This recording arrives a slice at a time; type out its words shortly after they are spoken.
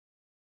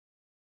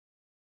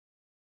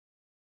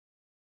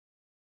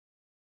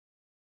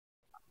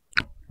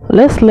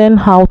Let's learn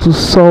how to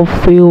solve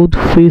failed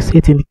face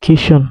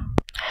authentication.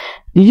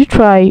 Did you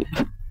try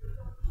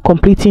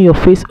completing your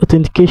face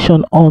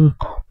authentication on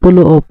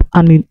Boloup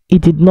and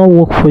it did not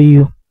work for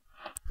you?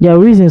 There are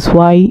reasons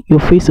why your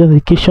face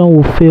authentication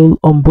will fail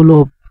on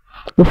Boloup.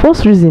 The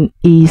first reason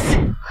is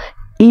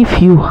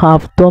if you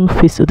have done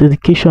face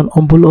authentication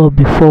on Boloup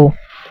before.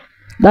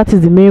 That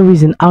is the main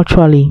reason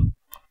actually.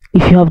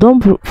 If you have done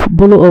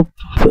Boloup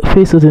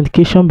face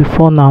authentication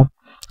before now,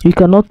 you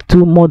cannot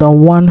do more than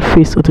one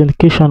face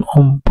authentication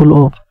on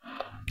Boloup.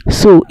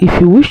 So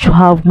if you wish to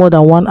have more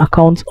than one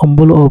account on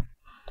Boloup,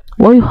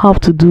 what you have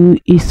to do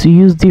is to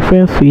use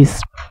different face.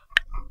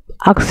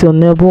 Ask your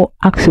neighbor,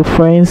 ask your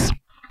friends,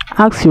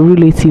 ask your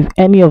relative,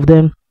 any of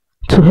them,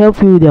 to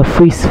help you with their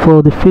face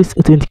for the face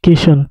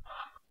authentication.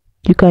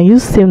 You can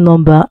use same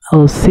number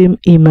or same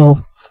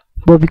email,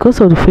 but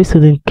because of the face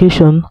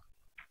authentication,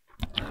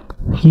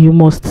 you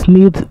must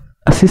need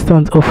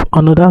assistance of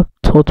another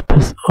third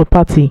person or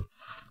party.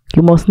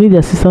 You must need the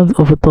assistance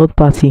of a third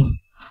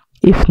party.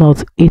 If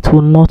not, it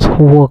will not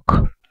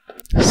work.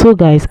 So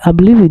guys, I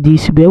believe with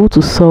this you'll be able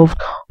to solve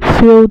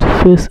failed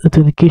face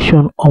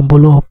authentication on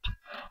Boloup.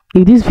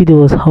 If this video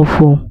was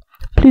helpful,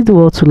 please do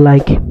well to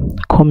like,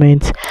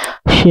 comment,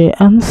 share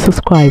and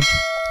subscribe.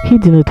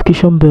 Hit the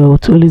notification bell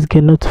to always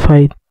get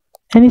notified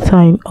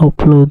anytime I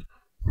upload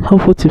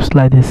helpful tips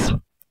like this.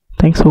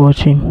 Thanks for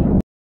watching.